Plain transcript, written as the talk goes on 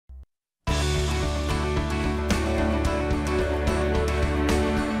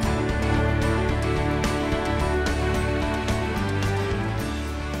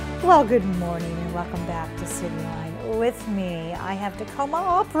Well, good morning and welcome back to CityLine. With me, I have Tacoma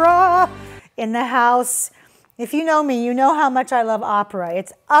Opera in the house. If you know me, you know how much I love opera.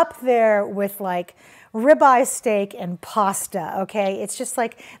 It's up there with like ribeye steak and pasta, okay? It's just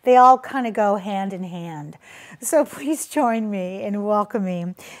like they all kind of go hand in hand. So please join me in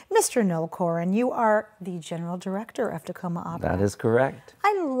welcoming Mr. Noel Koran. You are the General Director of Tacoma Opera. That is correct.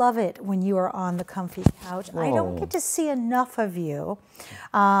 I love it when you are on the comfy couch. Whoa. I don't get to see enough of you.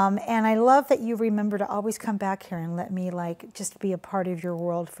 And I love that you remember to always come back here and let me like just be a part of your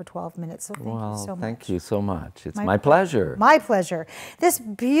world for 12 minutes. So thank you so much. Thank you so much. It's my pleasure. My pleasure. This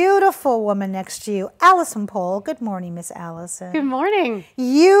beautiful woman next to you, Allison Pohl. Good morning, Miss Allison. Good morning.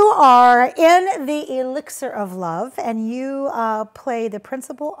 You are in the Elixir of Love, and you play the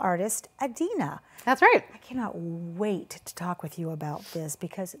principal artist, Adina. That's right. I cannot wait to talk with you about this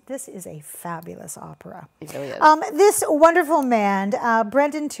because this is a fabulous opera. It really is. This wonderful man,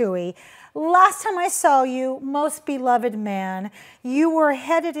 Brendan Tuohy, last time I saw you, most beloved man, you were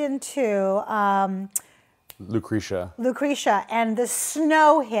headed into Lucretia, and the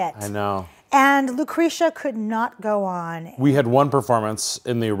snow hit. I know. And Lucretia could not go on. We had one performance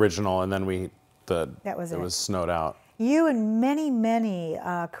in the original, and then That was it. was snowed out. You and many, many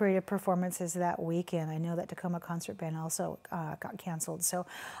creative performances that weekend. I know that Tacoma Concert Band also got canceled. So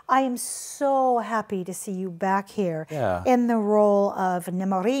I am so happy to see you back here in the role of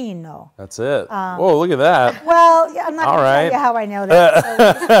Nemorino. That's it. Whoa, look at that. Well, I'm not going to tell you how I know that. So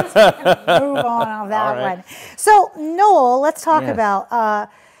let's just move on that one. So Noel, let's talk about,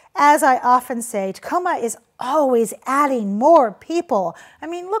 as I often say, Tacoma is always adding more people. I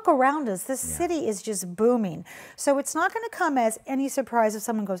mean, look around us. This city is just booming. So it's not going to come as any surprise if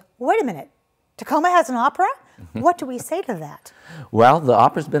someone goes, wait a minute, Tacoma has an opera? What do we say to that? Well, the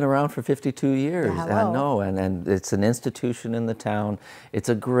opera's been around for 52 years. Yeah, I know, and it's an institution in the town. It's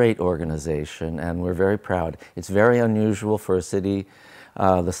a great organization, and we're very proud. It's very unusual for a city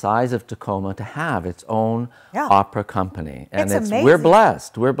the size of Tacoma to have its own opera company, and it's amazing. We're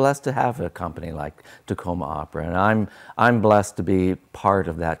blessed. We're blessed to have a company like Tacoma Opera, and I'm blessed to be part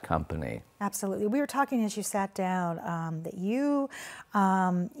of that company. Absolutely. We were talking as you sat down that you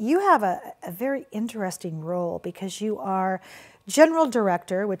have a very interesting role because you are General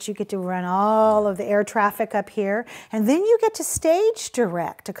Director, which you get to run all of the air traffic up here, and then you get to stage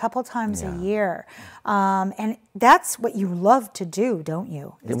direct a couple times a year. And that's what you love to do, don't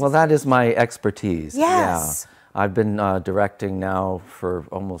you? Well, that is my expertise. Yes. Yeah. I've been directing now for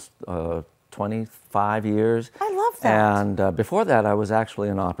almost 25 years. I love that. And before that, I was actually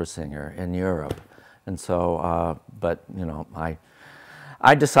an opera singer in Europe. And so, but, you know,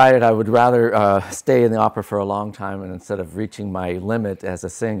 I decided I would rather stay in the opera for a long time and instead of reaching my limit as a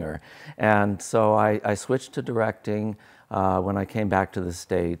singer. And so I switched to directing when I came back to the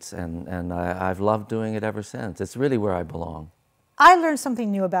States, and I've loved doing it ever since. It's really where I belong. I learn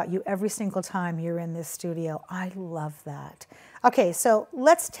something new about you every single time you're in this studio. I love that. Okay, so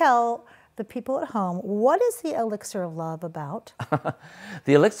let's tell the people at home, what is the Elixir of Love about?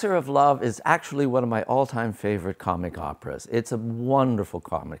 The Elixir of Love is actually one of my all-time favorite comic operas. It's a wonderful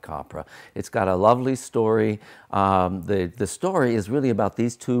comic opera. It's got a lovely story. The story is really about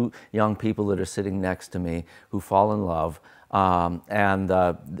these two young people that are sitting next to me who fall in love.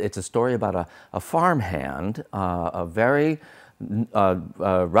 It's a story about a farmhand, a very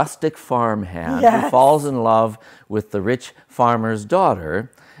rustic farmhand who falls in love with the rich farmer's daughter.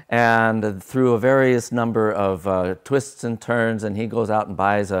 And through a various number of twists and turns, and he goes out and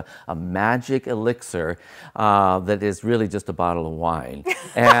buys a magic elixir that is really just a bottle of wine.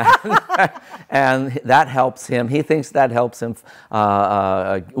 And that helps him, he thinks that helps him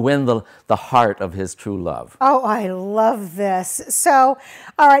win the heart of his true love. Oh, I love this. So,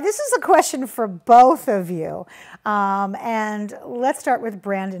 all right, this is a question for both of you. And let's start with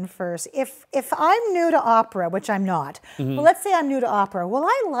Brandon first. If I'm new to opera, which I'm not, but let's say I'm new to opera, will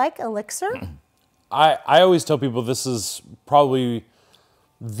I like Elixir? I always tell people this is probably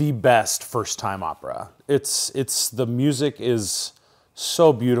the best first-time opera. The music is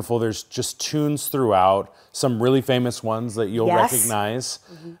so beautiful. There's just tunes throughout, some really famous ones that you'll recognize,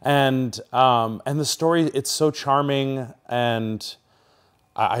 and the story, it's so charming, and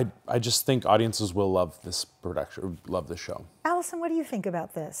I just think audiences will love this production, love this show. Allison, what do you think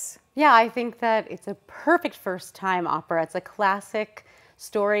about this? Yeah, I think that it's a perfect first-time opera. It's a classic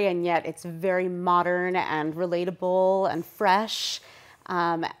story, and yet it's very modern and relatable and fresh.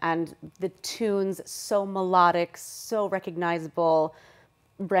 And the tunes so melodic, so recognizable.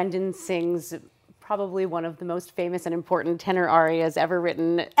 Brendan sings probably one of the most famous and important tenor arias ever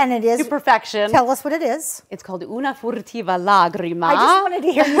written, and it is to perfection. Tell us what it is. It's called Una furtiva lagrima. I just wanted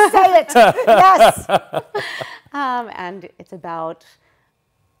to hear you say it. Yes. And it's about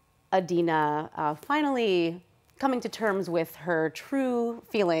Adina finally coming to terms with her true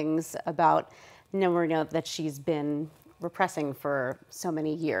feelings about Nemorino that she's been repressing for so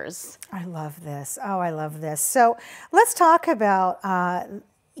many years. I love this. Oh, I love this. So let's talk about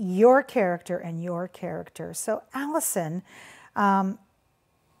your character and your character. So Allison,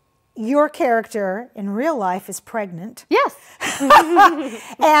 your character in real life is pregnant. Yes.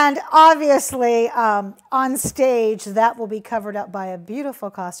 And obviously on stage that will be covered up by a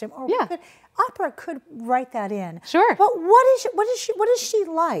beautiful costume. Or Yeah. opera could write that in. Sure. But what is she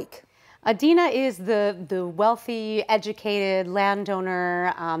like? Adina is the wealthy, educated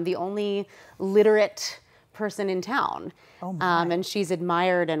landowner, the only literate person in town. Oh my. And she's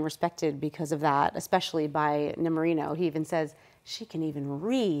admired and respected because of that, especially by Nemorino. He even says, she can even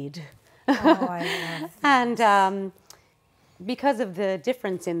read. Oh, I love that. And because of the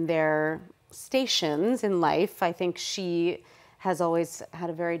difference in their stations in life, I think she has always had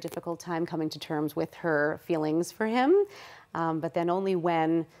a very difficult time coming to terms with her feelings for him. But then only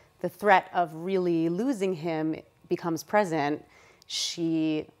when the threat of really losing him becomes present,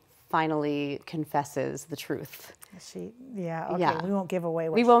 she finally confesses the truth. Yeah, okay, Yeah. we won't give away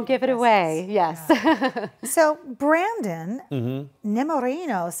what We she won't give it confesses. away, yes. Yeah. So Brandon,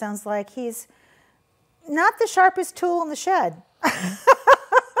 Nemorino sounds like he's not the sharpest tool in the shed.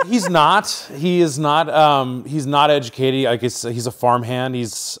 He's not. He is not. He's not educated. I guess he's a farmhand.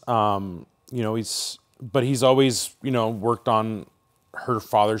 He's, but he's always, worked on her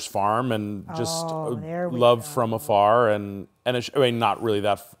father's farm and just there we loved go. from afar. And I mean, not really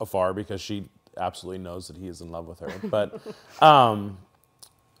that afar because she absolutely knows that he is in love with her.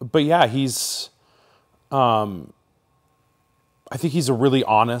 But yeah, he's. I think he's a really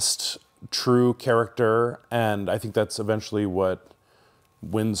honest, true character, and I think that's eventually what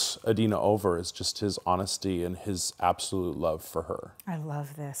wins Adina over, is just his honesty and his absolute love for her. I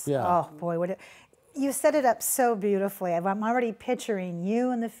love this. Yeah. Oh boy, you set it up so beautifully. I'm already picturing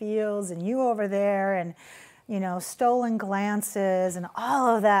you in the fields and you over there, and stolen glances and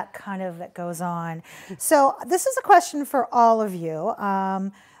all of that that goes on. So this is a question for all of you,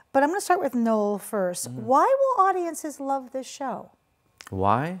 but I'm going to start with Noel first. Why will audiences love this show?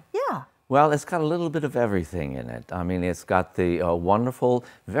 Why? Yeah. Well, it's got a little bit of everything in it. I mean, it's got the wonderful,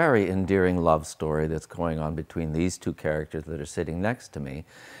 very endearing love story that's going on between these two characters that are sitting next to me.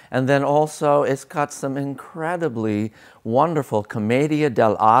 And then also, it's got some incredibly wonderful commedia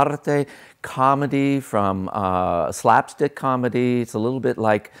dell'arte, comedy from slapstick comedy. It's a little bit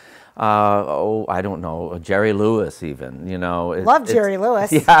like, I don't know, Jerry Lewis even, Love Jerry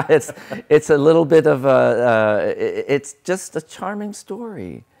Lewis. Yeah, it's a little bit of it's just a charming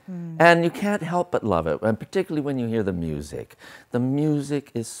story. And you can't help but love it, and particularly when you hear the music. The music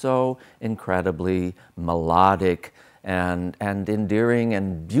is so incredibly melodic and endearing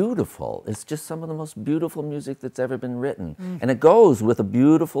and beautiful. It's just some of the most beautiful music that's ever been written. And it goes with a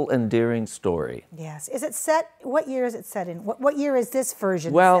beautiful, endearing story. Yes. Is it set, what year is it set in? What year is this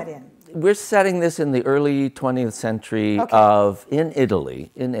version set in? We're setting this in the early 20th century in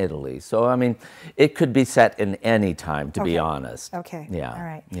Italy. So, I mean, it could be set in any time, to be honest. Okay. Yeah. All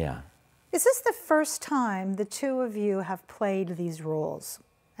right. Yeah. Is this the first time the two of you have played these roles,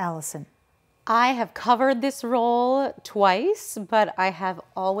 Allison? I have covered this role twice, but I have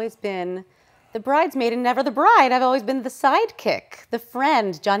always been the bridesmaid and never the bride. I've always been the sidekick, the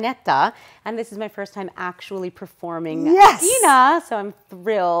friend, Gianetta, and this is my first time actually performing Adina, so I'm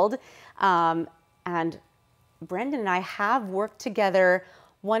thrilled. And Brendan and I have worked together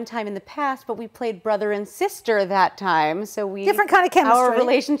one time in the past, but we played brother and sister that time, so different kind of chemistry. Our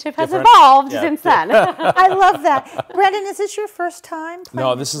relationship has evolved since then. I love that. Brendan, is this your first time playing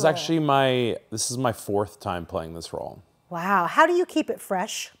No, this is role? actually my fourth time playing this role. Wow. How do you keep it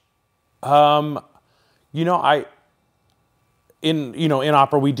fresh? In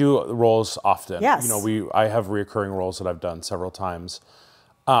opera we do roles often. Yes. I have recurring roles that I've done several times.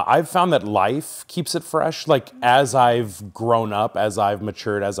 I've found that life keeps it fresh. Like, as I've grown up, as I've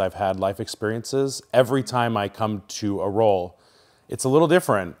matured, as I've had life experiences, every time I come to a role, it's a little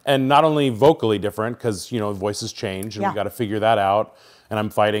different. And not only vocally different, because, voices change and we got to figure that out. And I'm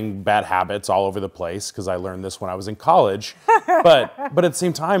fighting bad habits all over the place because I learned this when I was in college. But at the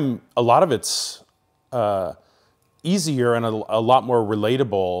same time, a lot of it's easier and a lot more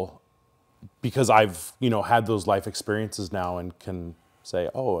relatable because I've, had those life experiences now and can say,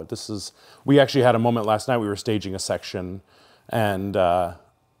 oh, we actually had a moment last night, we were staging a section and I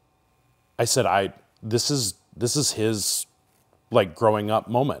I said, this is his like growing up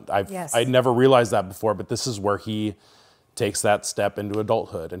moment. Yes. I'd never realized that before, but this is where he takes that step into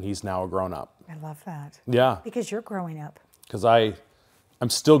adulthood, and he's now a grown up. I love that. Yeah. Because you're growing up. Because I'm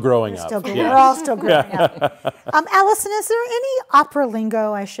still growing up. We're all still growing up. Allison, is there any opera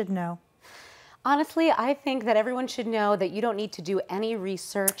lingo I should know? Honestly, I think that everyone should know that you don't need to do any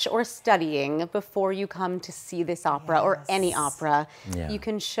research or studying before you come to see this opera or any opera. Yeah. You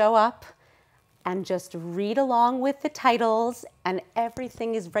can show up and just read along with the titles, and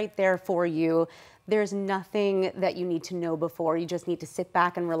everything is right there for you. There's nothing that you need to know before. You just need to sit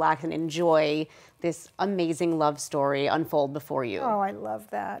back and relax and enjoy this amazing love story unfold before you. Oh, I love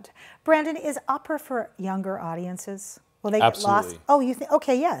that. Brandon, is opera for younger audiences? Will they get Absolutely. lost? Oh, you think?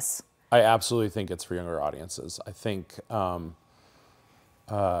 Okay, yes. I absolutely think it's for younger audiences. I think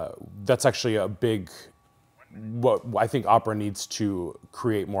that's actually a big. What I think opera needs to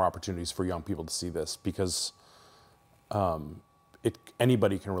create more opportunities for young people to see this, because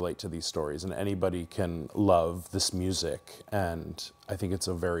anybody can relate to these stories and anybody can love this music, and I think it's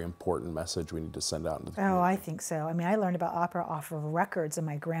a very important message we need to send out into the community. Oh, I think so. I mean, I learned about opera off of records in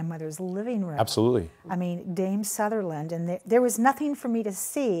my grandmother's living room. Absolutely. I mean, Dame Sutherland, and there was nothing for me to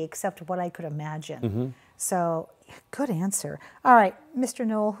see except what I could imagine. So, good answer. All right, Mr.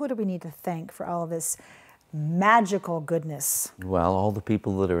 Noel, who do we need to thank for all of this magical goodness? Well, all the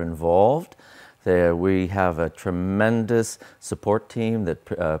people that are involved. We have a tremendous support team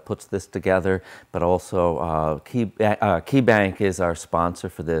that puts this together, but also KeyBank is our sponsor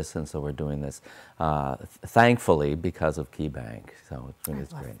for this, and so we're doing this thankfully because of KeyBank. So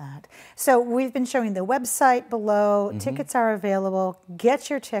it's great. That. So we've been showing the website below. Tickets are available. Get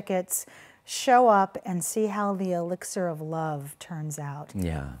your tickets. Show up and see how the Elixir of Love turns out.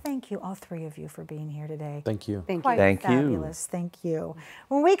 Yeah. Thank you, all three of you, for being here today. Thank you. Thank you. Quite Thank you. fabulous. Thank you.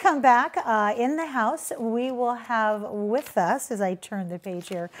 When we come back in the house, we will have with us, as I turn the page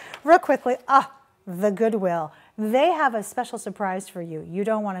here real quickly, the Goodwill. They have a special surprise for you. You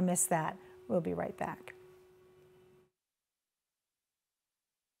don't want to miss that. We'll be right back.